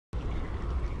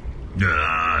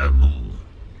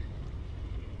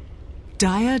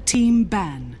Dire team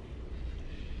ban.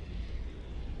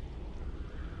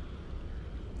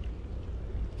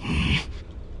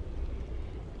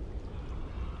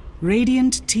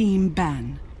 Radiant team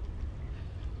ban.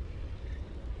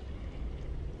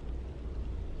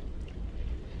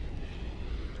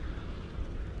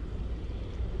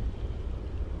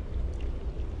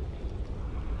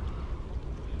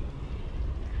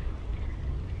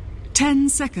 Ten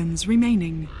seconds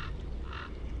remaining.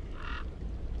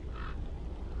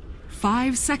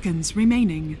 5 seconds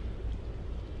remaining.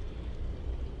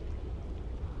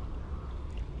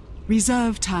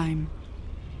 Reserve time.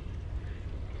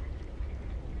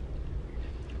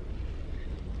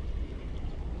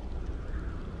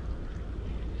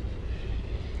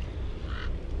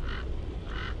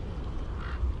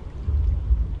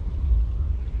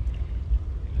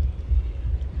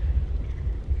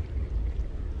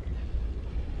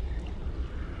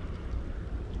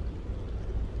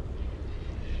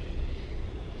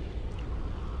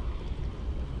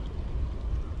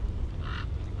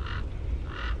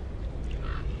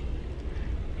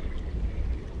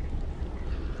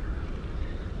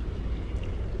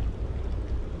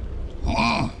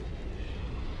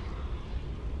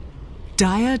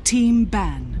 Dire team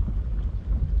ban.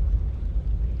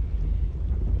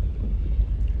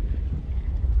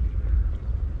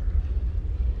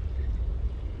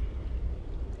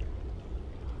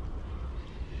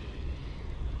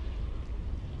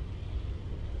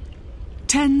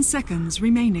 Ten seconds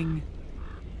remaining.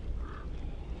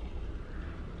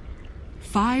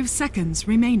 5 seconds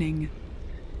remaining.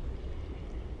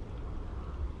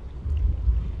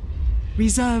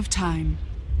 Reserve time.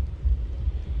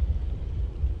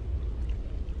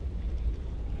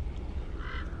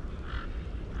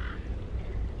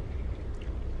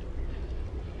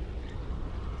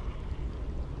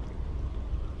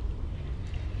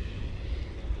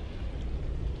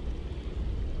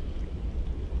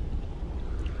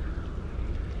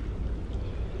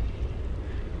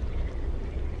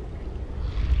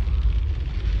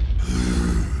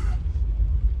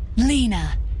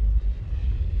 Lena.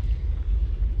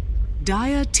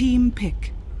 Dire team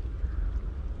pick.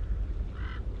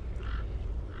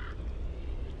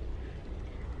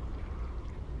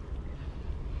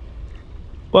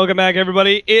 Welcome back,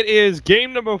 everybody. It is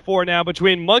game number 4 now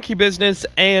between Monkey Business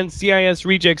and CIS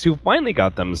Rejects, who finally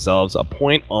got themselves a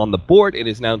point on the board. It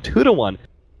is now 2-1 in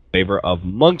favor of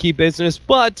Monkey Business,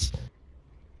 but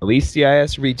at least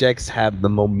CIS Rejects have the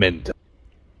momentum.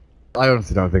 I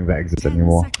honestly don't think that exists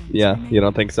anymore. Yeah, you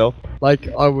don't think so? Like,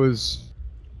 I was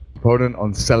opponent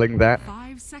on selling that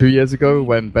 2 years ago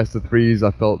when best of threes.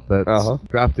 I felt that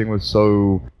drafting was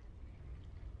so,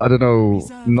 I don't know,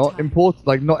 not important,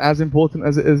 like not as important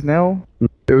as it is now.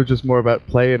 It was just more about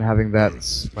play and having that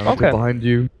momentum behind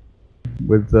you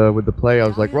with the play. I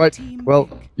was like, right, well,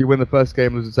 you win the first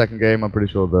game, lose the second game. I'm pretty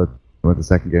sure that you win the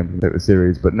second game to take the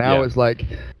series. But now it's like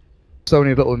so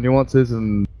many little nuances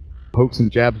and pokes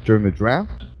and jabs during the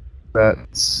draft that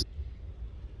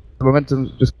the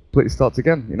momentum just completely starts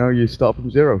again. You know, you start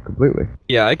from zero completely.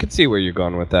 Yeah, I could see where you're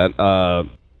going with that.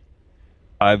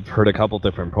 I've heard a couple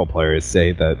different pro players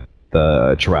say that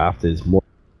the draft is more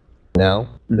now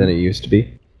than it used to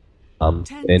be. And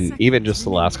even just the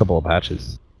last couple of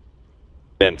patches,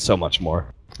 been so much more.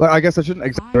 Like, I guess I shouldn't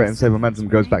exaggerate and say momentum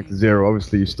goes back to zero.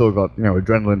 Obviously, you still got, you know,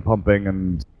 adrenaline pumping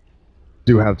and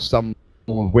do have some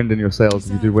wind in your sails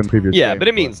if you do win previous games, but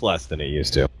it means less than it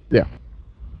used to. Yeah.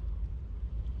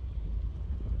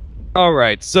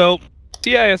 Alright, so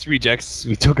CIS Rejects,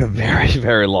 we took a very,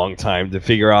 very long time to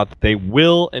figure out that they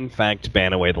will, in fact,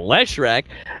 ban away the Leshrac,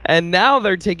 and now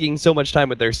they're taking so much time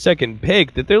with their second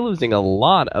pick that they're losing a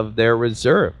lot of their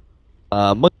reserve.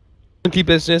 Monkey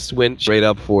Business went straight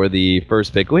up for the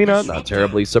first pick, Lena, not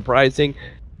terribly surprising.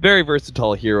 Very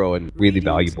versatile hero and really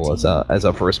valuable as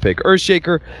a first pick.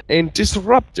 Earthshaker and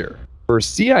Disruptor. For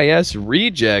CIS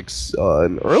Rejects,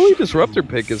 an early Disruptor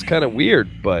pick is kind of weird,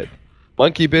 but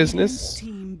Monkey Business,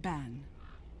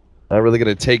 not really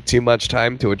going to take too much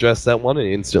time to address that one and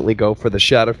instantly go for the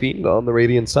Shadow Fiend on the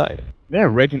Radiant side. Yeah,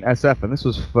 Radiant SF, and this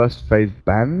was first phase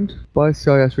banned by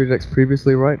CIS Rejects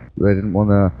previously, right? They didn't want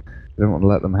to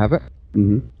let them have it.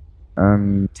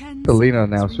 Lena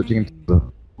now switching into the...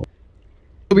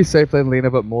 It'll be safe lane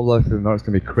Lena, but more likely than not it's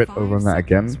going to be crit over on that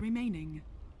again.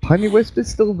 Tiny Wisp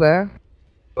is still there,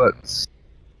 but not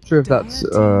sure if that's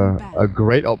a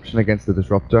great option against the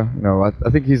Disruptor. You know, I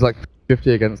think he's like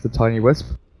 50 against the Tiny Wisp,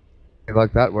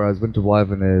 like that, whereas Winter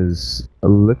Wyvern is a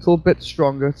little bit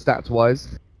stronger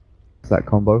stats-wise. That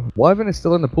combo. Wyvern is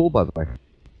still in the pool, by the way.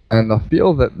 And I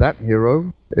feel that that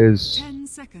hero is 10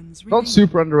 seconds not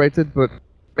super underrated, but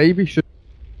maybe should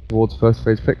towards first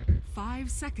phase pick.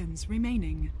 5 seconds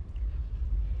remaining.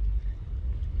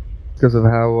 Because of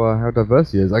how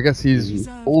diverse he is. I guess he's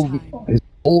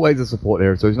always a support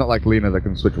hero, so he's not like Lina that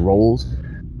can switch roles,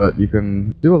 but you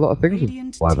can do a lot of things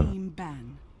Radiant with Wyvern. team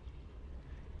ban.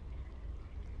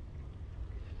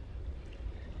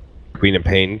 Queen of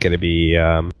Pain gonna be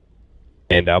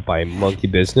hand out by Monkey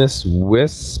Business.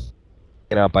 Wisp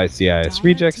hand out by CIS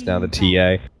Rejects. Now the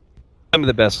TA. Some of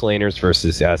the best laners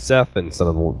versus SF, and some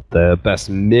of the best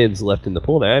mids left in the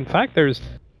pool now. In fact, there's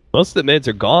most of the mids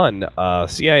are gone.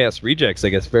 CIS Rejects, I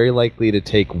guess, very likely to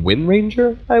take Wind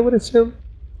Ranger, I would assume.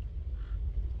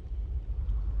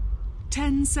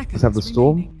 10 seconds. Let's have the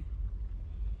storm. Remaining.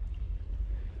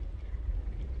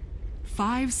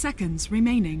 5 seconds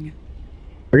remaining.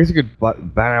 I guess you could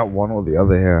ban out one or the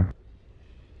other here.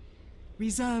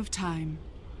 Reserve time.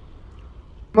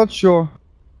 Not sure.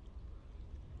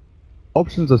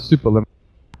 Options are super limited.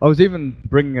 I was even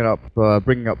bringing up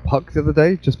Puck the other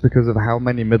day, just because of how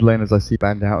many mid laners I see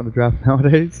banned out in the draft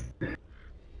nowadays.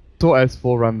 Saw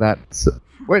S4 run that.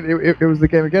 Wait, it was the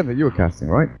game again that you were casting,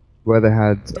 right? Where they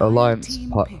had Alliance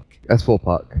Puck, S4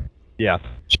 Puck. Yeah.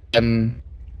 And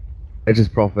Aegis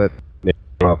Prophet.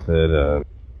 Prophet.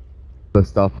 The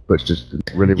stuff, but just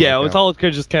really. Yeah, it was all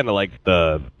just kind of like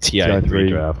the TI3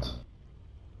 draft.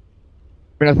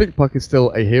 I mean, I think Puck is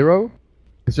still a hero.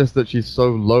 It's just that she's so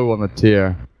low on the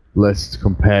tier list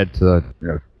compared to,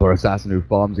 for Assassin who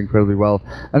farms incredibly well.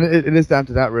 And it is down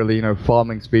to that really,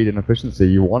 farming speed and efficiency.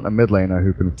 You want a mid laner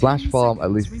who can flash farm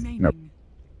at least, in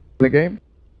the game.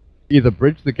 Either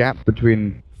bridge the gap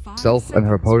between herself and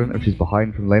her opponent if she's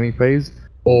behind from laning phase,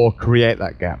 or create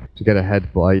that gap to get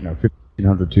ahead by,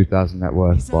 1,500, 2,000 net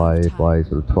worth by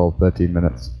sort of 12, 13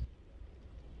 minutes.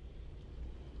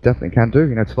 Definitely can do.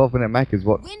 12-minute mech is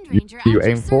what you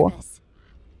aim for.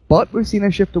 But we've seen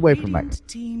a shift away from mech.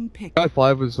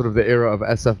 Qualifier was sort of the era of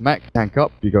SF mech, tank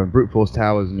up, you go in brute force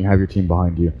towers and you have your team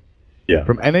behind you. Yeah.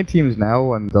 From NA teams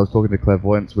now, and I was talking to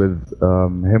Clairvoyance with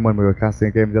him when we were casting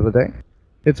a game the other day,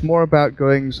 it's more about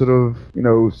going sort of,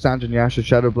 Sanjin Yasha,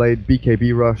 Shadowblade,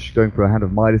 BKB Rush, going for a Hand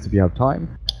of Midas if you have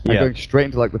time, and going straight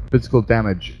into like the physical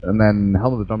damage, and then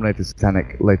Helm of the Dominator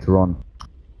Satanic later on.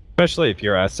 Especially if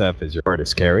your SF is your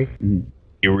hardest carry.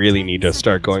 You really need to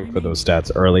start going for those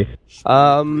stats early.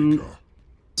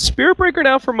 Spirit Breaker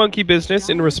now for Monkey Business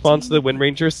in response to the Wind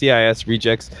Ranger. CIS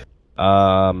Rejects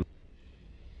will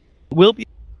be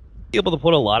able to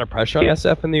put a lot of pressure on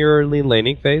SF in the early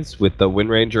laning phase with the Wind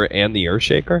Ranger and the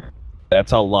Earthshaker.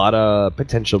 That's a lot of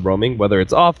potential roaming, whether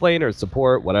it's off lane or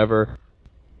support, whatever.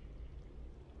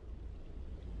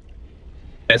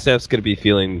 SF's going to be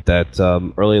feeling that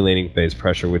early laning phase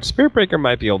pressure, which Spirit Breaker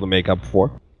might be able to make up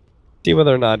for. See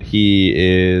whether or not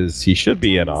he should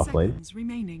be in off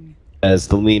lane, as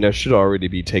the Lina should already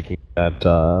be taking that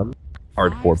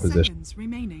hardcore position.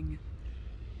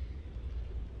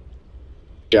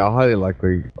 Yeah, highly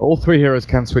likely. All three heroes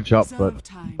can switch up, but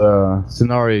the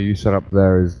scenario you set up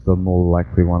there is the more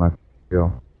likely one, I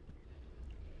feel.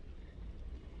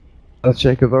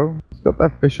 Earthshaker though, he's got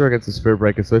that Fissure against the Spirit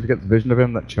Breaker, so if he gets vision of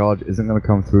him, that charge isn't going to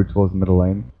come through towards the middle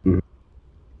lane.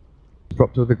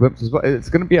 Drop to the glimpse as well. It's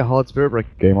going to be a hard Spirit Breaker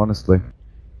game, honestly.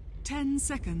 10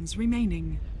 seconds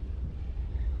remaining.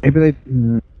 Maybe they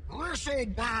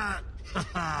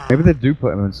do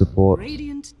put him in support.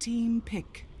 Radiant team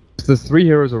pick. There's three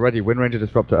heroes already, Wind Ranger,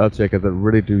 Disruptor, Earthshaker, that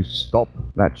really do stop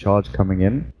that charge coming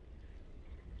in.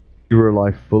 You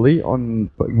rely fully on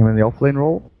putting him in the offlane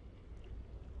role.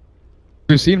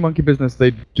 We've seen Monkey Business,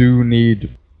 they do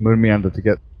need Moon Meander to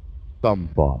get some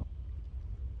farm.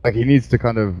 Like, he needs to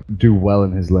kind of do well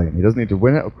in his lane. He doesn't need to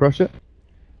win it or crush it,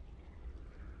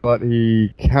 but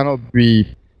he cannot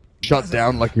be shut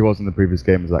down like he was in the previous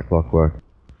games of that Clockwork.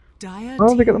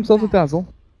 Well, they get themselves a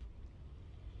Dazzle.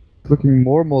 It's looking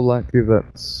more and more likely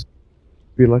that's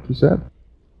be like you said.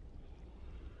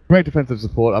 Great defensive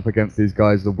support up against these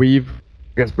guys. The Weave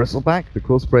against Bristleback. The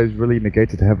Cool Spray is really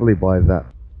negated heavily by that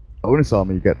bonus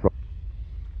armor you get from.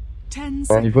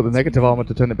 And you've got the negative armor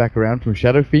to turn it back around from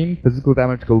Shadow Fiend, physical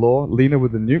damage galore, Lina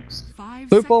with the nukes.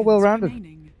 So far well rounded.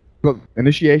 They've got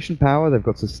initiation power, they've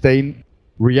got sustain.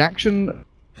 Reaction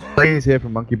plays here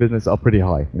from Monkey Business are pretty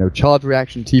high. Charge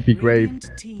reaction, TP Grave,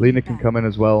 Lina can come in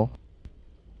as well.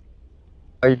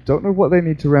 I don't know what they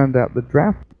need to round out the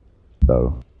draft,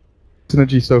 though.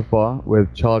 Synergy so far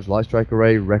with Charge, Lightstrike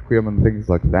Array, Requiem and things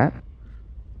like that.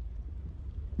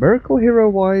 Miracle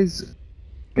Hero-wise,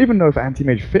 I don't even know if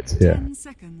Anti-Mage fits here. 10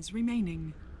 seconds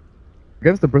remaining.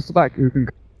 Against the Bristleback, who can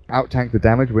out-tank the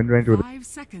damage. Wind Ranger with 5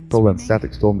 seconds and remaining.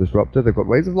 Static Storm Disruptor. They've got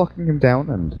ways of locking him down,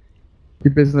 and Monkey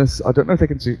Business, I don't know if they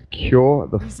can secure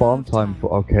the farm time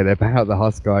for... Okay, they ban out the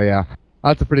Husk guy, yeah.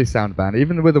 That's a pretty sound ban.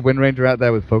 Even with the Wind Ranger out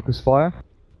there with Focus Fire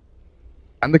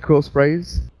and the Quill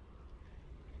Sprays,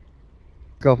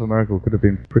 Scarf of Miracle could have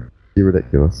been pretty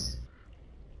ridiculous.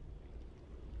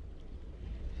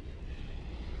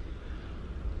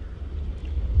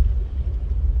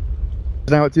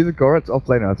 Now it's either Goret's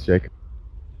offlane Earthshaker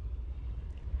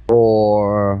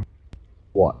or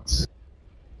what?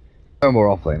 No more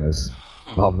offlaners,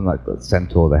 apart from like the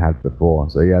Centaur they had before.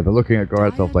 So yeah, they're looking at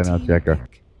Goret's offlane Earthshaker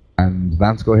and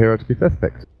Vanscore Hero to be 5th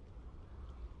picked.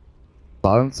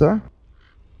 Silencer?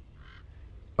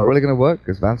 Not really going to work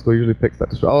because Vanscore usually picks that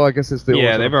disruptor. Oh, I guess it's the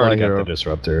Yeah, they've already got hero, the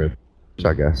disruptor. which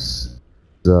I guess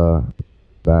is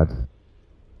bad.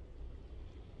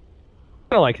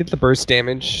 I like it. The burst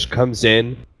damage comes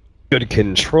in. Good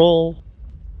control.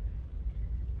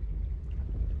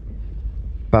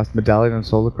 Fast Medallion and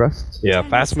Solar Crest. Yeah,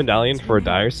 fast medallion for a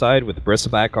dire side with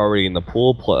Bristleback already in the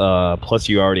pool. Plus,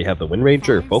 you already have the Wind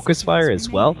Ranger Focus Fire as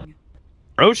well.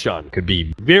 Roshan could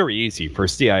be very easy for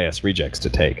CIS rejects to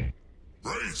take.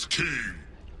 Wraith King.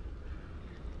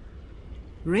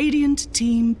 Radiant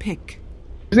team pick.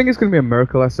 Do you think it's going to be a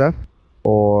Miracle SF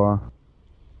or?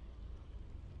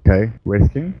 Okay,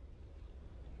 Wraith King.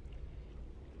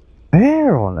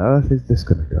 Where on earth is this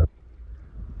going to go?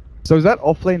 So is that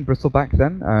offlane Bristleback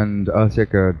then, and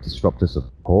Earthshaker Disruptor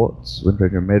supports, Wind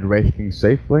Ranger mid, Wraith King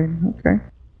safe lane? Okay.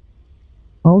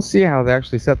 I'll see how they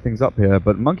actually set things up here,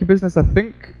 but Monkey Business, I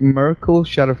think Miracle,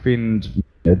 Shadow Fiend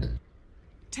mid.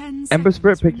 Ember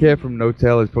Spirit pick here from No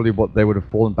Tail is probably what they would have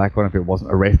fallen back on if it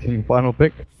wasn't a Wraith King final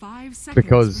pick. 5 seconds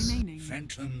Because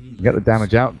remaining. you get the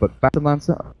damage out, but Phantom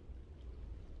Lancer.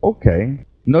 Okay.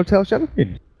 No Tail Shadow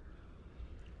Fiend.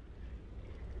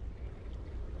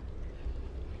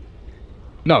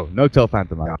 No Tail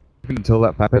Phantom Lancer. Until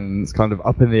that happens, kind of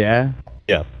up in the air.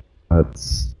 Yeah.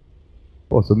 That's.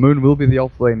 Oh, so Moon will be the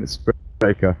offlane Spirit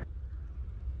Breaker.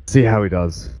 See how he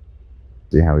does.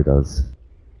 See how he does.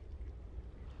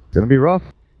 It's gonna be rough.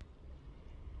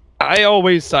 I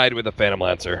always side with the Phantom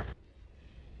Lancer.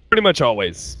 Pretty much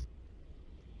always.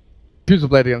 Fusel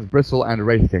Blade against Bristle and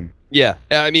Wraith King. Yeah,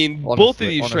 I mean, both of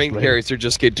these strength carries are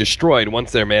just get destroyed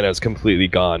once their mana is completely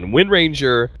gone. Wind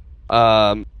Ranger,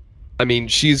 I mean,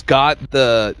 she's got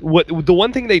the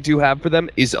one thing they do have for them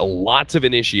is lots of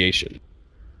initiation,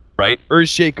 right?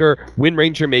 Earthshaker, Wind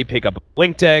Ranger may pick up a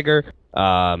Blink Dagger.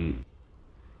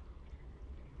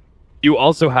 You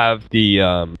also have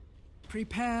the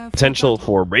potential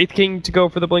for Wraith King to go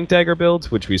for the Blink Dagger build,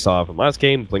 which we saw from last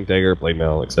game. Blink Dagger, Blade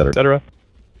Mail, etc., etc.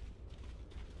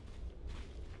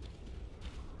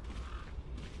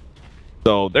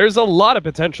 So there's a lot of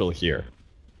potential here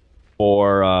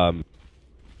for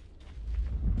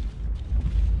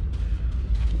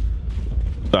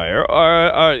sorry,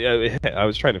 I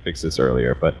was trying to fix this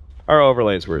earlier, but our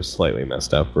overlays were slightly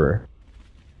messed up.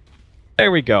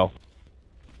 There we go.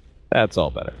 That's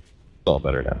all better. It's all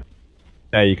better now.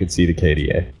 Now you can see the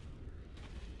KDA.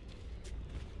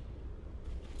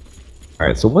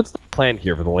 Alright, so what's the plan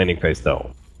here for the landing phase, though?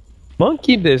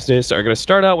 Monkey Business are going to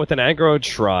start out with an aggro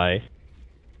try.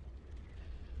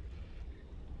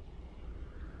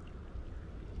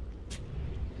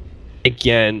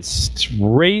 Against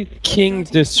Wraith King,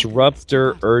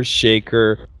 Disruptor,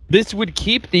 Earthshaker. This would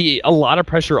keep a lot of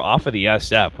pressure off of the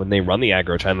SF when they run the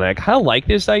aggro try. And I kind of like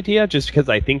this idea just because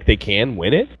I think they can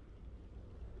win it.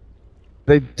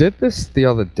 They did this the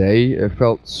other day. It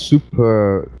felt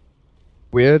super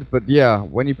weird, but yeah,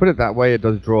 when you put it that way, it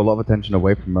does draw a lot of attention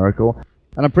away from Miracle.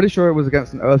 And I'm pretty sure it was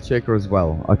against an Earthshaker as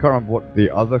well. I can't remember what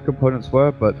the other components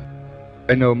were, but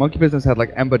I know Monkey Business had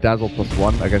like Ember Dazzle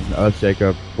 +1 against an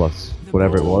Earthshaker plus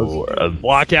whatever it was.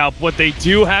 Block out, but they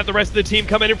do have the rest of the team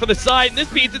coming in for the side, and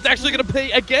this means it's actually going to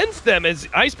play against them as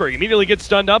Iceberg immediately gets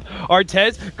stunned up.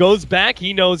 Artez goes back.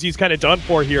 He knows he's kind of done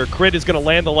for here. Crit is going to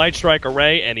land the Light Strike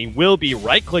Array, and he will be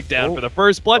right-click down for the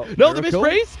first blood. No, the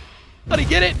mispraise? How'd he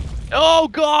get it? Oh,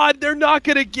 God, they're not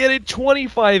going to get it.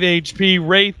 25 HP.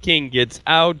 Wraith King gets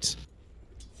out.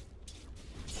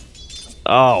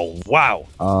 Oh, wow.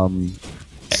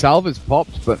 Salve is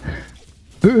popped, but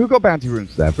who got bounty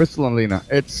runes there? Bristol and Lena.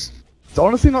 It's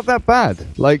honestly not that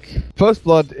bad. Like, First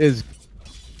Blood is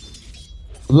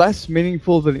less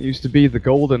meaningful than it used to be. The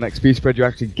gold and XP spread you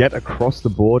actually get across the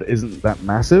board isn't that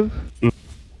massive.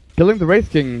 Killing the Wraith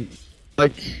King,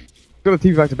 like, got a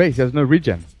TV back to base. He has no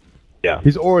regen. Yeah.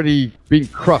 He's already been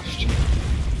crushed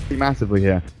massively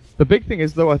here. The big thing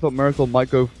is, though, I thought Miracle might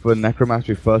go for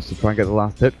Necromastery first to try and get the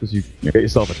last hit, because you get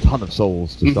yourself a ton of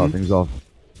souls to start things off.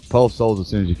 12 souls as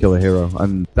soon as you kill a hero,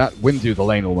 and that wins you the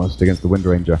lane almost against the Wind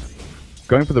Ranger.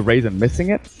 Going for the raise and missing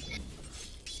it?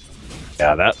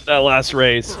 Yeah, that last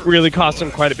raise really cost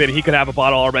him quite a bit. He could have a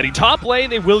bottle already. Top lane,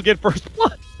 they will get first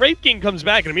blood. Wraith King comes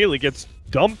back and immediately gets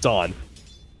dumped on.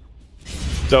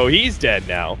 So he's dead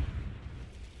now.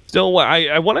 Still,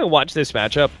 I want to watch this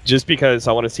matchup just because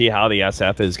I want to see how the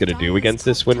SF is going to do against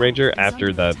this Wind Ranger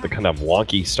after the kind of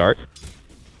wonky start.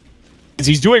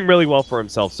 He's doing really well for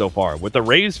himself so far. With the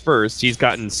raise first, he's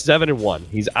gotten 7-1.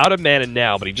 He's out of mana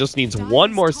now, but he just needs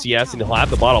one more CS and he'll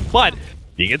have the bottle. But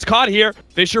he gets caught here.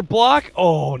 Fisher block.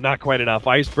 Oh, not quite enough.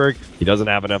 Iceberg. He doesn't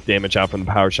have enough damage out from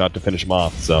the power shot to finish him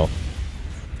off, so.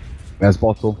 There's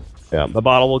bottle. Yeah, the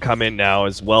bottle will come in now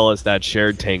as well as that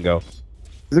shared tango.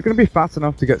 Is it going to be fast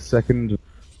enough to get second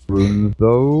rune,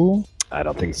 though? I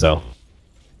don't think so.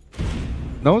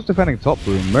 No one's defending top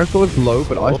rune. Miracle is low,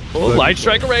 but Light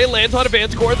Strike Array lands on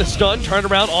Advanced Core. The stun turned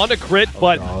around onto crit,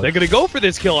 but they're going to go for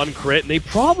this kill on crit, and they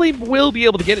probably will be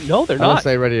able to get it. No, they're not. I'll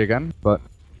say ready again, but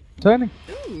turning.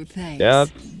 Ooh, thanks. Yeah,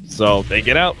 so they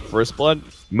get out. First blood.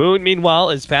 Moon,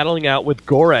 meanwhile, is battling out with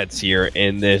Goretz here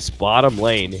in this bottom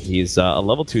lane. He's a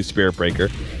level 2 Spirit Breaker.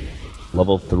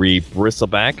 Level 3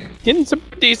 Bristleback. Getting some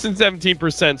decent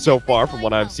 17% so far from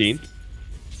what I've seen.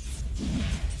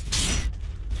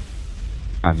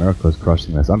 And Miracle is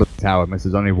crushing this. Under the tower,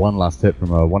 misses only one last hit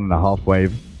from a 1.5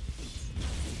 wave.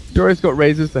 Sure, he's got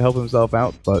raises to help himself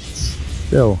out, but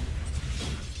still.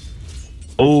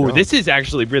 Oh, this is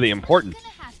actually really important.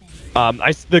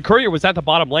 The courier was at the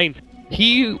bottom lane.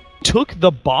 He took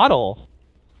the bottle,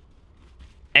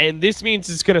 and this means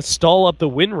it's going to stall up the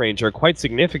Wind Ranger quite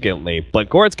significantly. But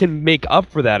Goretz can make up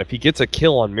for that if he gets a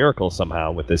kill on Miracle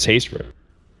somehow with this haste rune.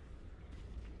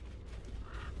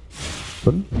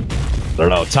 I don't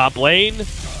know. Top lane,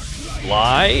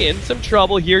 Fly in some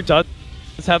trouble here. Does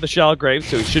have the Shallow Grave,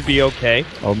 so he should be okay.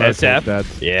 Oh, SF. dead.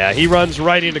 Yeah, he runs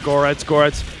right into Goretz.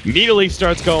 Goretz immediately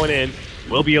starts going in.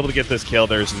 We'll be able to get this kill.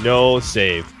 There's no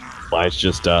save. Fly's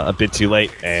just a bit too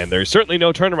late, and there's certainly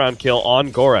no turnaround kill on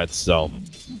Goretz, so.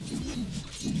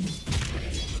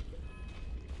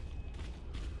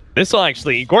 This will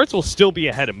actually, Goretz will still be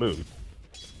ahead of Moon.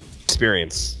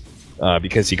 Experience,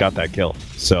 because he got that kill,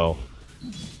 so.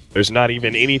 There's not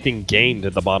even anything gained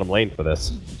at the bottom lane for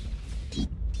this.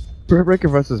 Spirit Breaker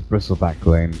versus Bristleback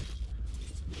lane.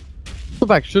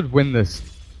 Bristleback should win this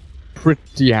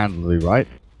pretty handily, right?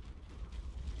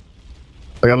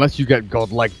 Like, unless you get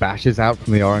godlike bashes out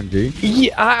from the RNG.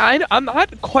 Yeah, I'm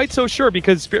not quite so sure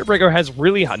because Spirit Breaker has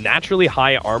really naturally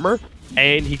high armor,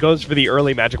 and he goes for the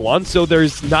early magic wand, so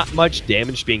there's not much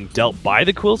damage being dealt by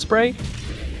the Quill Spray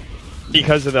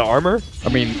because of the armor. I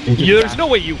mean, there's no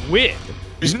way you win.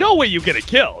 There's no way you get a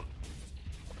kill.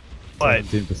 But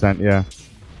 17%, yeah.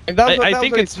 I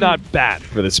think it's not bad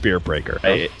for the Spirit Breaker.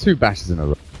 2 bashes in a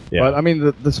row. Yeah. But I mean,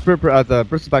 the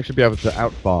Bristleback should be able to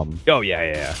outfarm. Oh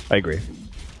yeah. I agree.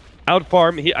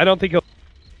 Outfarm. I don't think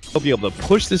he'll be able to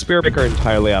push the Spirit Breaker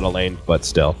entirely out of lane, but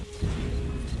still.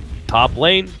 Top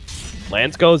lane.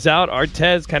 Lance goes out.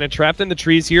 Artez kind of trapped in the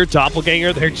trees here.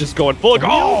 Doppelganger, they're just going full.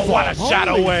 Oh, what a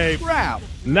shadow wave. Crap.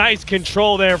 Nice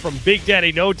control there from Big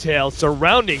Daddy No Tail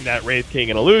surrounding that Wraith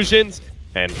King and Illusions.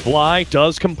 And Fly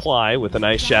does comply with a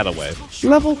nice shadow wave.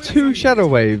 Level 2 shadow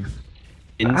wave.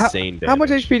 Insane damage. How much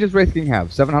HP does Wraith King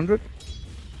have? 700?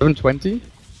 720?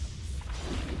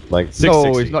 Like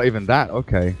 660. No, he's not even that.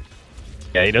 Okay.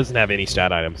 Yeah, he doesn't have any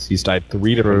stat items. He's died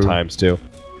 3 different times, too.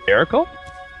 Miracle?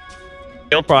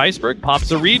 Kill for Iceberg.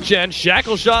 Pops a regen.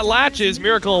 Shackle shot latches.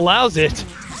 Miracle allows it.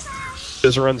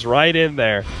 Just runs right in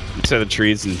there to the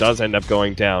trees and does end up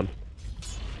going down.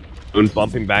 Moon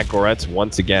bumping back Goretz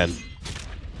once again.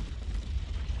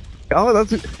 Oh,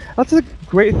 that's a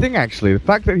great thing, actually. The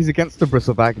fact that he's against the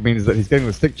Bristleback means that he's getting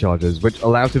the stick charges, which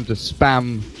allows him to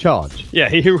spam charge. Yeah,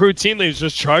 he routinely is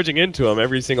just charging into him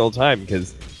every single time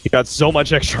because he got so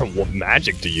much extra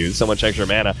magic to use, so much extra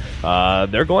mana.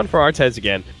 They're going for Artez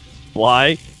again.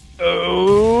 Fly.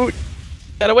 Oh.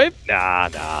 Shadow wave?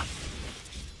 Nah.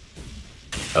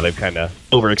 They've kind of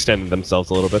overextended themselves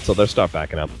a little bit, so they'll start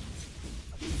backing up.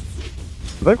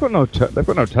 They've got no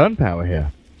turn power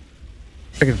here.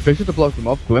 I can Fisher to block them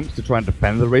off, Glimpse to try and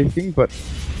defend the Wraith King, but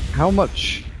how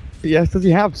much CS does he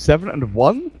have? 7 and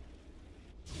 1?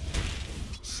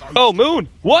 Oh, Moon!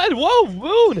 What? Whoa,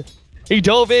 Moon! He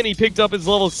dove in, he picked up his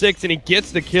level 6, and he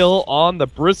gets the kill on the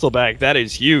Bristleback. That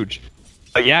is huge.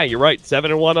 But yeah, you're right. 7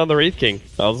 and 1 on the Wraith King.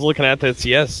 I was looking at the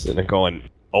CS and going,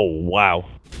 oh, wow.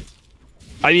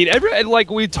 I mean, like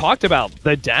we talked about,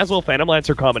 the Dazzle Phantom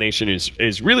Lancer combination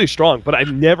is really strong, but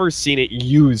I've never seen it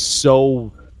used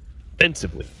so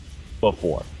offensively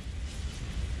before.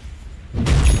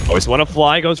 Always want to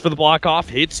fly, goes for the block off,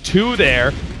 hits 2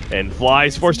 there, and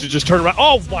Fly's forced to just turn around.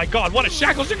 Oh my god, what a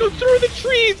shackle to go through the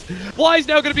trees! Fly's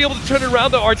now going to be able to turn it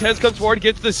around, though. Artez comes forward,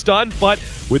 gets the stun, but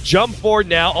with jump forward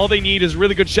now, all they need is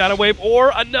really good Shadow Wave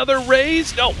or another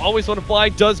raise. No, Always Want to Fly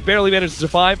does barely manage to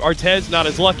survive. Artez not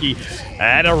as lucky,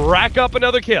 and a rack up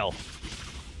another kill.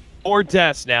 4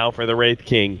 deaths now for the Wraith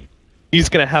King. He's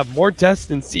going to have more deaths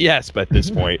than CS at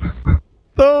this point.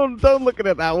 Don't look at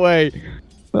it that way.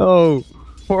 No.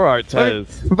 Poor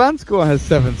Artez. Vanscore has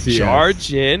 7 CS.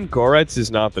 Charge in. Goretz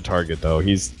is not the target, though.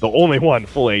 He's the only one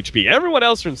full HP. Everyone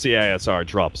else from CISR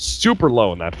drops super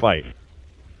low in that fight.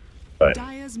 But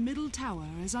Dire's middle tower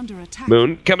is under attack.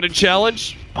 Moon coming to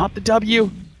challenge. Pop the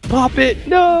W. Pop it.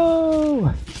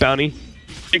 No. Bounty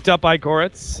picked up by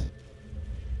Goretz.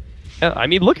 I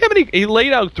mean, look how many... He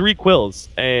laid out 3 quills,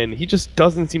 and he just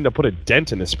doesn't seem to put a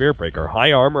dent in the Spirit Breaker.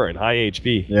 High armor and high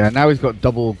HP. Yeah, now he's got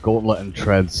double gauntlet and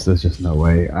treads. There's just no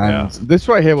way. And this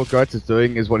right here, what Goretz is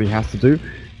doing, is what he has to do.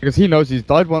 Because he knows he's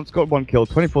died once, got 1 kill,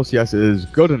 24 CS is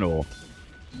good and all.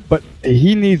 But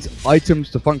he needs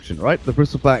items to function, right? The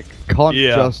Bristleback can't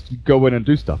just go in and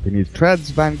do stuff. He needs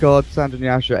treads, Vanguard,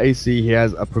 Sandanyasha, AC. He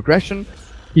has a progression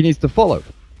he needs to follow.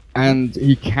 And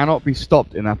he cannot be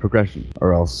stopped in that progression,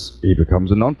 or else he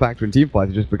becomes a non-factor in teamfights.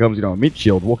 He just becomes, you know, a meat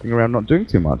shield, walking around not doing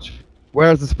too much.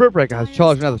 Whereas the Spirit Breaker has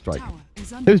charge and other strike.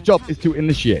 His job is to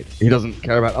initiate. He doesn't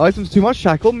care about items too much.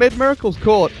 Shackle, mid-miracles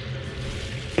caught.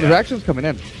 The reaction's coming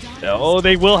in. Oh,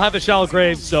 they will have the shallow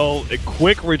grave, so a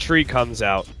quick retreat comes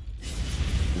out.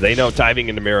 They know diving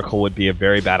into Miracle would be a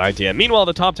very bad idea. Meanwhile,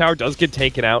 the top tower does get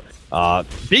taken out.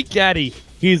 Big Gaddy,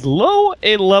 he's low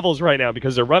in levels right now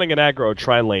because they're running an aggro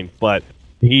tri-lane, but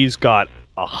he's got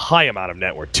a high amount of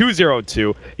net worth.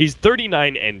 202. He's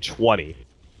 39 and 20.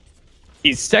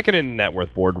 He's second in the net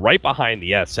worth board, right behind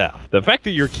the SF. The fact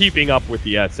that you're keeping up with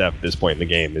the SF at this point in the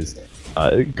game is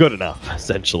good enough,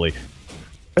 essentially.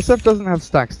 SF doesn't have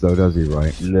stacks though, does he,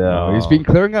 right? No. He's been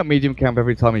clearing out medium camp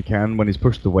every time he can when he's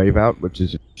pushed the wave out, which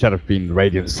is Shadow Fiend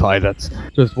Radiant side. That's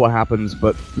just what happens,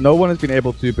 but no one has been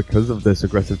able to because of this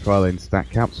aggressive tri-lane stack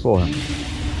camps for him.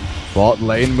 Bot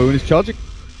lane, Moon is charging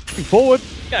forward.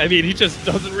 Yeah, I mean, he just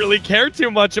doesn't really care too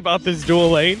much about this dual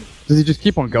lane. Does he just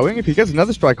keep on going? If he gets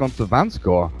another strike onto the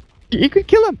Vanscore, he could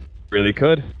kill him. Really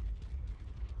could.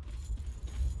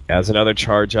 Has another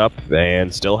charge up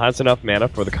and still has enough mana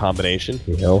for the combination.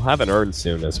 He'll have an urn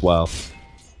soon as well.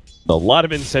 A lot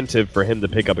of incentive for him to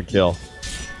pick up a kill.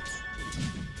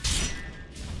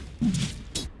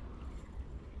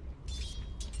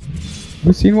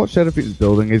 We've seen what Shadow Fiend is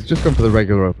building. He's just gone for the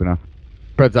regular opener.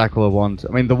 Fred's Aquila wand.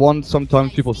 I mean, the wand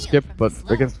sometimes people skip, but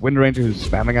against Wind Ranger who's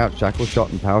spamming out Shackle Shot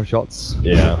and Power Shots.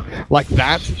 Yeah. Like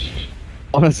that.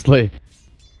 Honestly.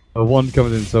 A wand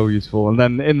comes in so useful. And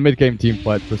then in mid-game team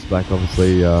fight, Bristleback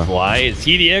obviously... Why? Is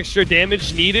he the extra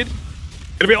damage needed?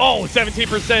 Gonna be,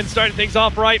 17%, starting things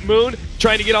off right. Moon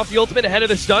trying to get off the ultimate ahead of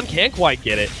the stun. Can't quite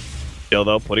get it. Still,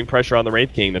 though, putting pressure on the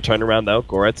Wraith King. The turnaround, though,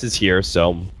 Goretz is here,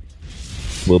 so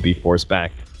will be forced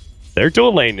back. Their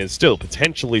dual lane is still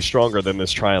potentially stronger than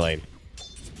this tri-lane.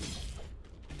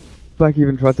 Black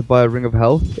even tried to buy a Ring of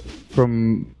Health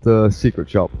from the secret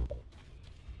shop.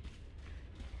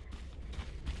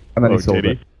 And then he sold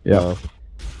it. Yeah.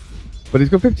 But he's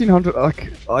got 1500.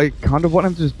 Like, I kind of want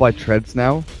him to just buy treads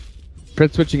now.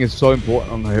 Tread switching is so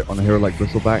important on a hero like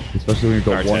Bristleback, especially when you've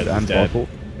got wand and bottle.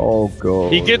 Oh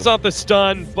god. He gets off the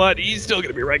stun, but he's still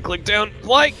gonna be right click down.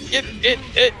 Like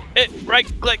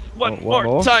right click one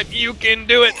more time. You can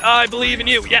do it. I believe in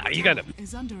you. Yeah, you got him.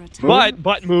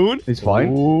 But Moon. He's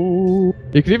fine. Ooh.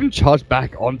 He could even charge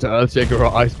back onto Earthshaker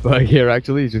or Iceberg here.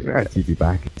 Actually, he's just TP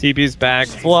back. TP's back.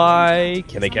 Fly.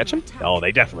 Can they catch him? Oh,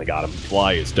 they definitely got him.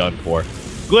 Fly is done for.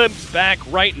 Glimpse back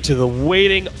right into the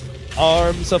waiting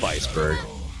arms of Iceberg.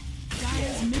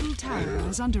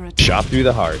 Shot through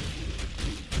the heart.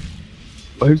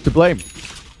 But who's to blame?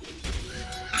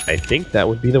 I think that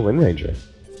would be the Wind Ranger.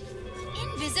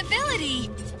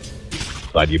 Invisibility.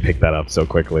 Glad you picked that up so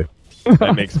quickly.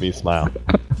 That makes me smile.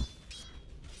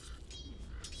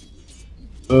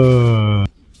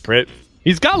 Crit.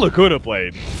 He's got Lacuna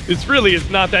Blade. This really is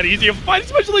not that easy of a fight,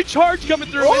 especially charge coming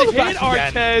through. Oh, hit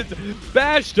Artez,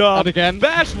 bashed up, and again.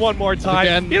 bashed one more time.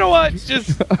 Again. You know what?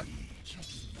 Just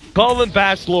call him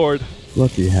Bash Lord.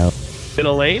 Lucky hell. In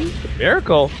a lane?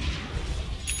 Miracle.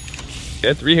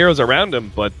 Yeah, 3 heroes around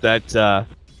him, but that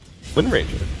Wind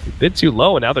Ranger a bit too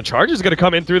low, and now the charge is going to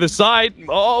come in through the side.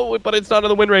 Oh, but it's not on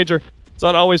the Wind Ranger. It's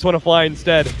on Always Want to Fly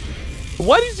instead.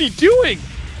 What is he doing?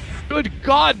 Good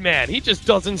God, man. He just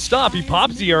doesn't stop. He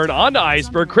pops the urn onto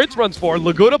Iceberg. Crits runs forward.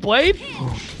 Laguna Blade.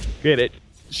 Get it.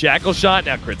 Shackle shot.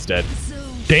 Now Crit's dead.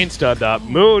 Dane stunned up.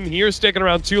 Moon, you're sticking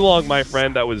around too long, my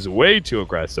friend. That was way too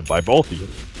aggressive by both of you.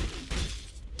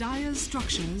 Dire's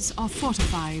structures are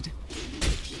fortified.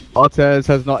 Artez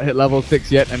has not hit level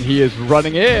 6 yet, and he is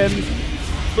running in.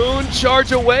 Moon,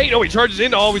 charge away. No, he charges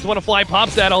in. Always want to fly.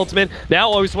 Pops that ultimate. Now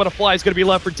always want to fly is going to be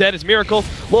left for dead. It's Miracle.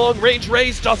 Long range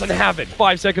raise doesn't have it.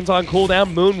 5 seconds on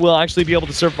cooldown. Moon will actually be able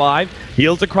to survive.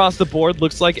 Heals across the board.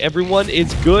 Looks like everyone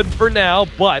is good for now,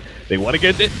 but they want to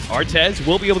get it. Artez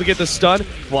will be able to get the stun.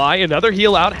 Fly. Another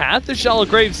heal out. Has the Shallow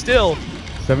Grave still.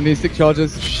 76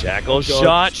 charges. Shackle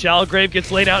shot. Shallow Grave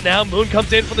gets laid out now. Moon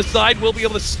comes in from the side. Will be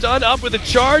able to stun up with a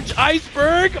charge.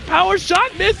 Iceberg. Power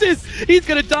shot misses. He's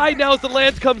going to die now as the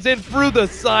Lance comes in through the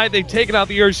side. They've taken out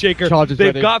the Earthshaker.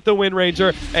 They've got the Wind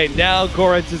Ranger. And now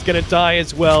Goretz is going to die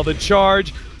as well. The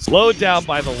charge slowed down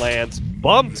by the Lance.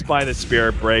 Bumped by the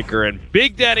Spirit Breaker. And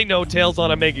Big Daddy No Tails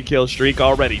on a mega kill streak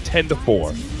already.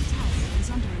 10-4.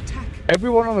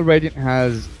 Everyone on the Radiant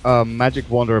has a magic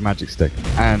wand or a magic stick,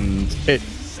 and it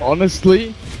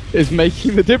honestly is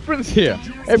making the difference here.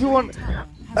 Everyone,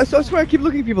 I swear I keep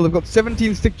looking at people, they've got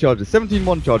 17 stick charges, 17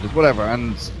 wand charges, whatever,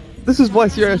 and this is why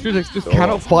CIS Rejects just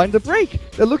cannot find a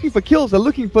break. They're looking for kills, they're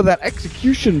looking for that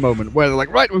execution moment where they're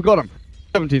like, right, we've got him.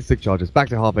 17 stick charges, back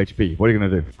to half HP, what are you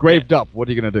going to do? Graved up, what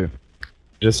are you going to do?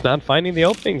 Just not finding the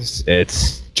openings.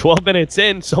 It's 12 minutes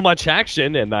in, so much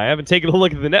action, and I haven't taken a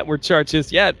look at the network chart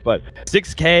just yet, but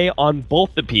 6K on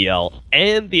both the PL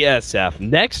and the SF.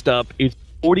 Next up is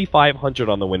 4,500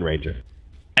 on the Wind Ranger.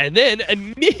 And then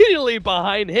immediately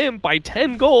behind him by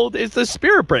 10 gold is the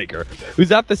Spirit Breaker,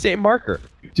 who's at the same marker.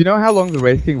 Do you know how long the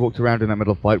Wraith King walked around in that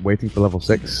middle fight waiting for level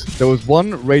 6? There was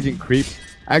one Radiant creep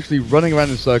actually running around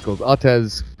in circles.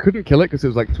 Artez couldn't kill it because it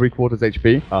was like 3/4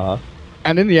 HP.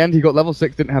 And in the end, he got level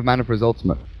 6, didn't have mana for his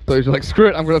ultimate. So he's like, screw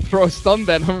it, I'm going to throw a stun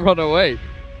then and run away.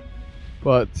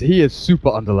 But he is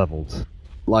super underleveled.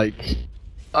 Like,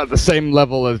 at the same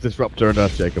level as Disruptor and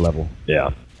Earthshaker level. Yeah.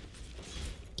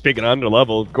 Speaking of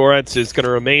underleveled, Goretz is going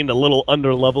to remain a little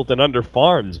underleveled and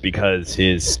underfarmed because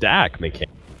his stack mechanic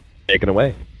taken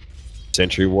away.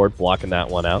 Sentry Ward blocking that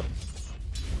one out.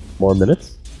 More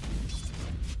minutes.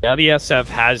 Now the SF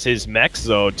has his mechs,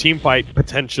 though. Teamfight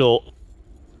potential.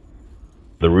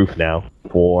 The roof now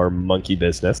for monkey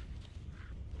business.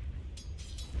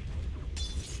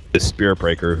 The Spirit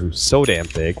Breaker, who's so damn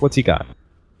big. What's he got?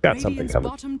 Got something coming.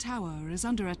 Bottom tower is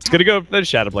under attack. It's gonna go for the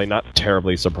Shadow Blade, not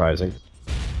terribly surprising.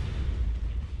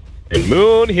 And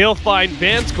Moon, he'll find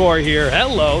Vanscore here.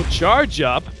 Hello, charge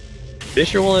up.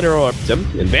 Fisher will interrupt him.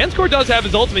 And Vanscore does have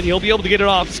his ultimate. He'll be able to get it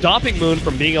off, stopping Moon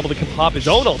from being able to pop his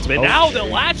own ultimate. Okay. Now the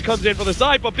latch comes in from the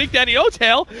side, but Big Daddy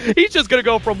O-Tail, he's just going to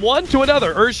go from one to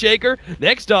another. Earthshaker,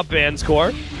 next up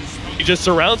Vanscore. He just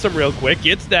surrounds him real quick,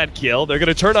 gets that kill. They're going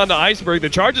to turn on the Iceberg. The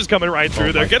charge is coming right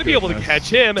through. They're going to be able to catch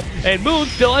him. And Moon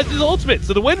still has his ultimate,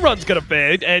 so the Wind Run's going to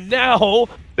fade. And now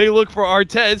they look for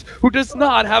Artez, who does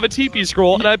not have a TP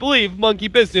scroll, and I believe Monkey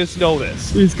Business know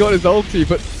this. He's got his ulti,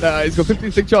 but he's got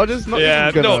 56 charges? Not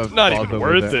not even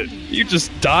worth it. You just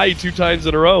die 2 times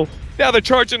in a row. Now they're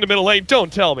charging the middle lane.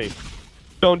 Don't tell me.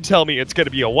 Don't tell me it's going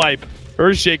to be a wipe.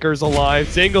 Earthshaker's alive.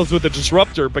 Singles with the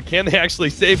Disruptor, but can they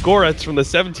actually save Goretz from the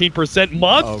 17%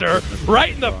 monster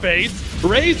right in the face?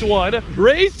 Raise 1,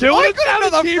 raise 2, and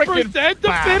 17%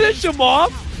 to finish him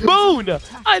off. Moon,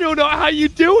 I don't know how you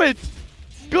do it.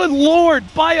 Good lord,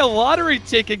 buy a lottery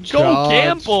ticket, go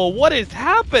gamble. What is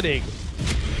happening?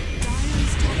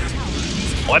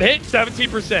 1 hit,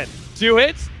 17%. 2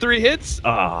 hits, 3 hits,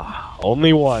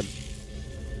 only 1.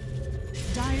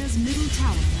 Dire's middle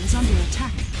tower is under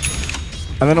attack.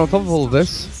 And then on top of all of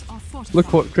this,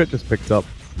 look what Crit just picked up.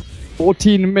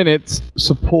 14 minutes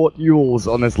support Yules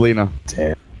on this Lina.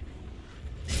 Damn.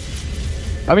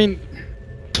 I mean,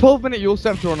 12-minute Yule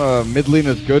Scepter on a mid lane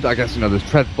is good. I guess, you know, there's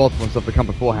Tread Bottom and stuff to come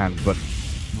beforehand, but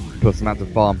plus amount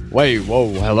of farm. Wait,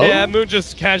 whoa, hello? Yeah, Moon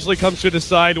just casually comes to the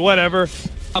side, whatever.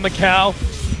 I'm a cow.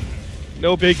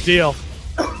 No big deal.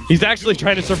 He's actually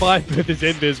trying to survive with his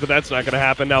invis, but that's not going to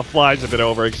happen. Now Fly's a bit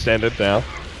overextended now.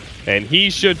 And he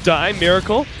should die.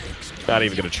 Miracle. Not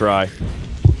even going to try.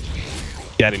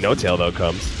 Daddy No Tail, though,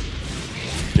 comes.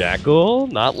 Jackal,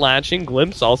 not latching.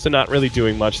 Glimpse also not really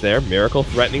doing much there. Miracle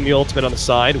threatening the ultimate on the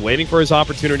side, waiting for his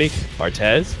opportunity.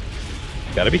 Artez,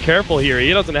 gotta be careful here.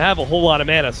 He doesn't have a whole lot of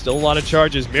mana. Still a lot of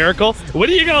charges. Miracle, when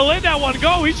are you gonna let that one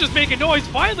go? He's just making noise.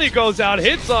 Finally goes out,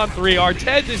 hits on 3.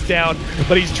 Artez is down,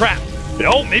 but he's trapped.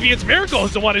 Oh, maybe it's Miracle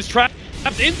who's the one who's trapped.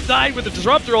 Inside with the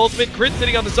Disruptor ultimate. Crit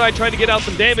sitting on the side trying to get out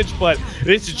some damage, but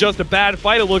this is just a bad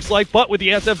fight, it looks like. But with the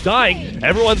SF dying,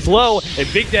 everyone's low,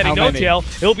 and Big Daddy No Tail,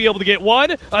 he'll be able to get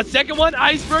one, a second one.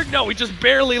 Iceberg, no, he just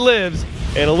barely lives.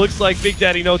 And it looks like Big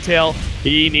Daddy No Tail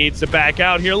He needs to back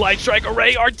out here. Light Strike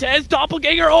Array, Artez,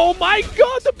 Doppelganger. Oh my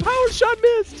god, the power shot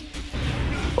missed.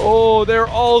 Oh, they're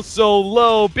all so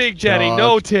low. Big Daddy,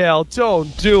 no tail.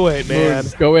 Don't do it, man.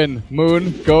 Moon, go in.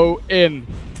 Moon, go in.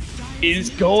 Is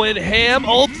going ham.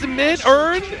 Ultimate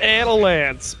earned and a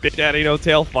lance. Big Daddy No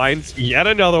Tail finds yet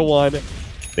another one.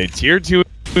 The tier 2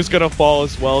 is going to fall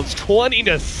as well. It's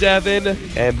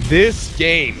 20-7, and this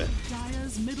game.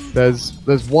 There's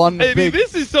one I mean,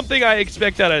 this is something I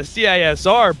expect out of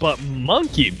CISR, but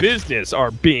Monkey Business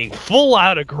are being full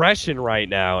out aggression right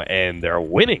now, and they're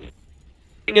winning.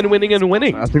 And winning and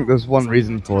winning. I think there's one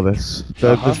reason for this.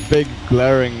 There's this big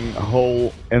glaring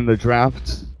hole in the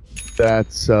draft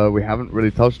that we haven't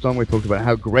really touched on. We talked about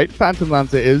how great Phantom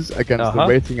Lancer is against the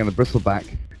Rating and the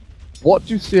Bristleback. What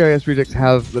do CIS Rejects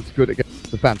have that's good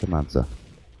against the Phantom Lancer?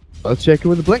 Let's check it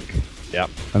with a Blink. Yep.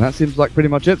 And that seems like pretty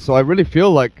much it. So I really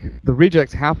feel like the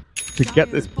Rejects have to get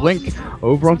this Blink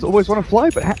over onto Always Wanna Fly.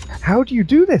 But how do you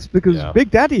do this? Because Big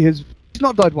Daddy he's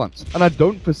not died once. And I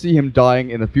don't foresee him dying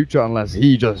in the future unless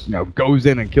he just, you know, goes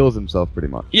in and kills himself pretty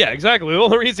much. Yeah, exactly. The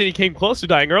only reason he came close to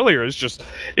dying earlier is just,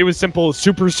 it was simple,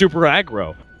 super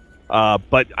aggro.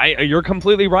 But you're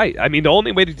completely right. I mean, the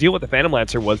only way to deal with the Phantom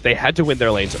Lancer was they had to win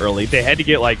their lanes early. They had to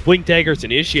get, like, Blink Daggers,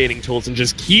 initiating tools, and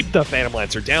just keep the Phantom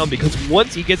Lancer down, because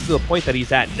once he gets to the point that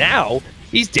he's at now,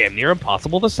 he's damn near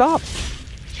impossible to stop.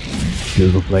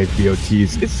 Beautiful play,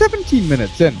 BOTs. It's 17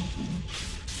 minutes in.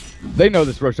 They know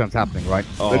this Roshan's happening, right?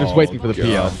 They're just waiting for the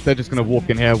PL. They're just going to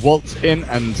walk in here, waltz in,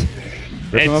 and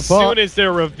as soon as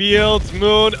they're revealed,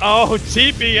 Moon,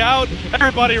 TP out,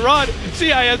 everybody run,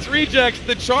 CIS Rejects,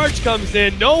 the charge comes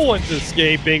in, no one's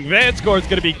escaping, Vanscore's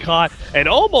going to be caught, and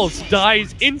almost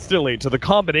dies instantly to the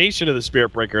combination of the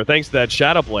Spirit Breaker, thanks to that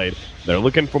Shadow Blade. They're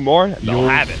looking for more, and they'll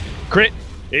have it. Crit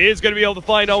is going to be able to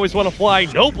find Always Wanna Fly,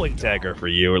 no Blink Dagger for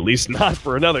you, or at least not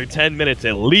for another 10 minutes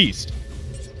at least.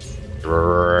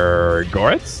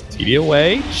 Goretz, TD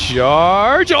away,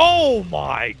 charge, oh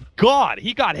my god,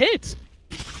 he got hit!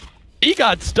 He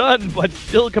got stunned, but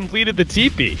still completed the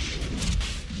TP.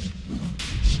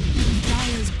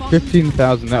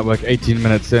 15,000 network, 18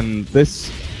 minutes in.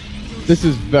 This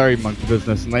is very Monkey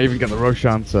Business, and they even get the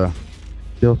Roshan to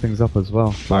deal things up as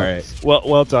well. Alright,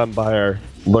 well done by our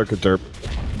Lurker Derp.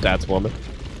 That's woman.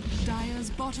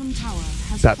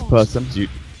 That's person.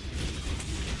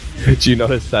 Did you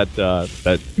notice that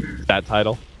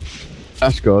title?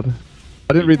 Bash God.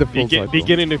 I didn't read the full title.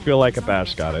 Beginning to feel like a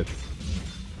Bash God.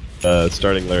 It's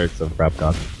starting lyrics of Rap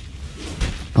God.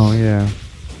 Oh yeah.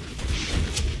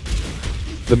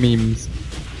 The memes.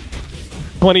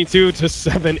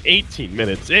 22-7, 18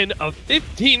 minutes in, a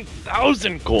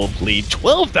 15,000 gold lead,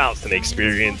 12,000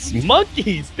 experience,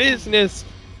 Monkey Business.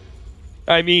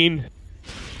 I mean,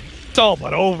 it's all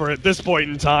but over at this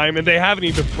point in time, and they haven't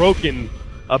even broken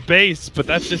a base, but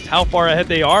that's just how far ahead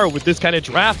they are with this kind of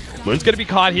draft. Moon's going to be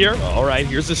caught here. All right,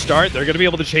 here's the start. They're going to be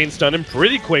able to chain stun him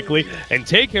pretty quickly and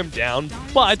take him down,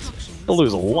 but they'll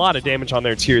lose a lot of damage on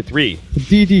their tier 3.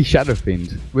 DD Shadow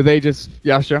Fiend with Aegis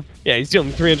Yasha. Yeah, he's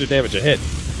dealing 300 damage a hit.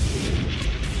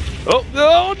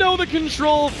 Oh no, the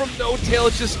control from No Tail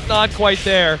is just not quite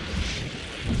there.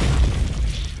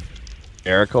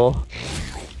 Miracle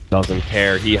doesn't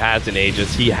care. He has an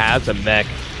Aegis. He has a mech.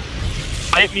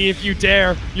 Fight me if you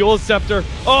dare. Yule Scepter.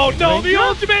 Oh no, the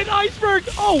ultimate iceberg.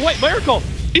 Oh wait, Miracle.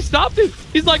 He stopped it.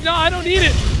 He's like, no, I don't need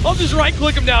it. I'll just right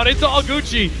click him down. It's all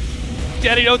Gucci.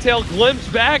 Daddy No Tail glimpse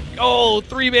back. Oh,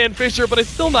 3-man Fisher, but it's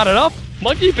still not enough.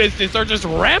 Monkey Business are just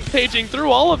rampaging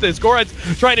through all of this.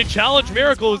 Goretz trying to challenge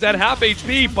Miracle, who's at half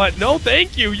HP, but no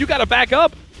thank you. You gotta back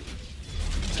up.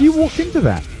 He walked into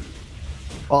that.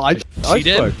 Oh, she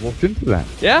did. Walked into that.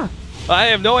 Yeah. I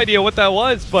have no idea what that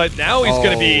was, but now he's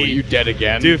going to be... you dead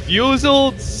again?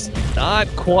 Diffusal, not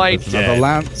quite dead. Another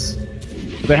Lance.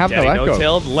 They have no echo.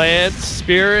 No-tailed, Lance,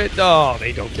 Spirit. Oh,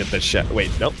 they don't get the shot. Wait,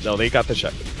 no, they got the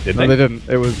shot. Did they? No, they didn't.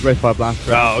 It was Wraithfire Blast.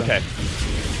 Oh, okay.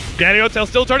 Daddy No-tail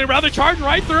still turning around. They're charging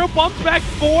right through. Bumps back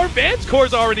 4.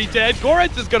 Vanscore's already dead.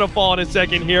 Goretz is going to fall in a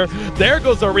second here. There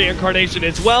goes our reincarnation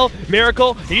as well.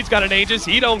 Miracle, he's got an Aegis.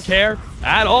 He don't care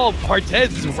at all. Artez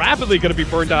is rapidly going to be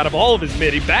burned out of all of his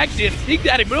mid. He backed in. Big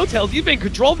Daddy No-tail's he's being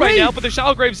controlled right now, but the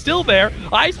Shallow Grave's still there.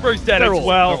 Iceberg's dead as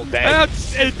well.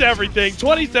 It's everything.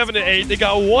 27-8. They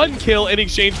got 1 kill in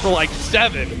exchange for like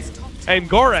 7. And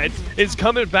Goretz is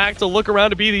coming back to look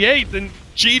around to be the 8th, and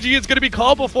GG is going to be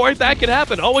called before that can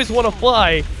happen. Always Wanna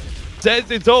Fly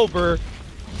says it's over,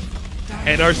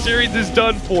 and our series is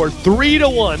done for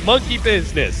 3-1 Monkey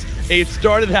Business. It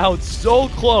started out so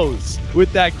close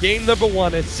with that game number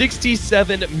 1, a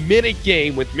 67-minute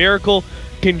game with Miracle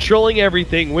controlling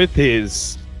everything with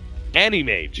his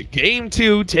Anti-Mage. Game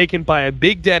 2 taken by a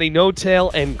Big Daddy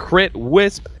No-Tail and Crit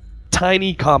Wisp.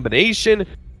 Tiny combination.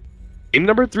 Game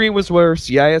number 3 was where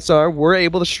CISR were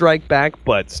able to strike back,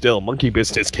 but still, Monkey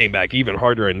Business came back even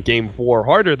harder in Game 4,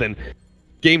 harder than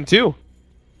Game 2.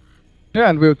 Yeah,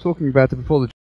 and we were talking about it before the